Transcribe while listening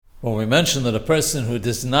Well, we mentioned that a person who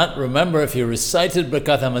does not remember if he recited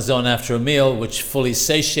Birkath Hamazon after a meal, which fully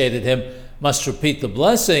satiated him, must repeat the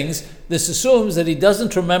blessings. This assumes that he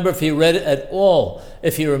doesn't remember if he read it at all.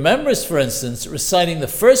 If he remembers, for instance, reciting the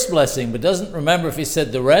first blessing, but doesn't remember if he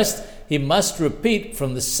said the rest, he must repeat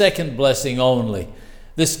from the second blessing only.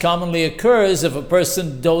 This commonly occurs if a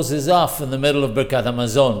person dozes off in the middle of Birkath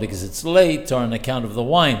Hamazon because it's late or on account of the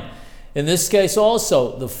wine. In this case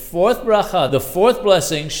also, the fourth bracha, the fourth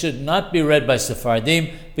blessing, should not be read by Sephardim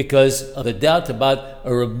because of the doubt about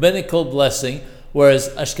a rabbinical blessing, whereas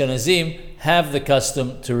Ashkenazim have the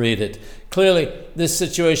custom to read it. Clearly, this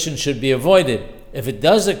situation should be avoided. If it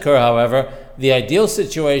does occur, however, the ideal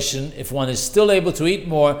situation, if one is still able to eat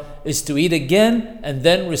more, is to eat again and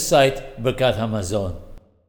then recite Birkath Hamazon.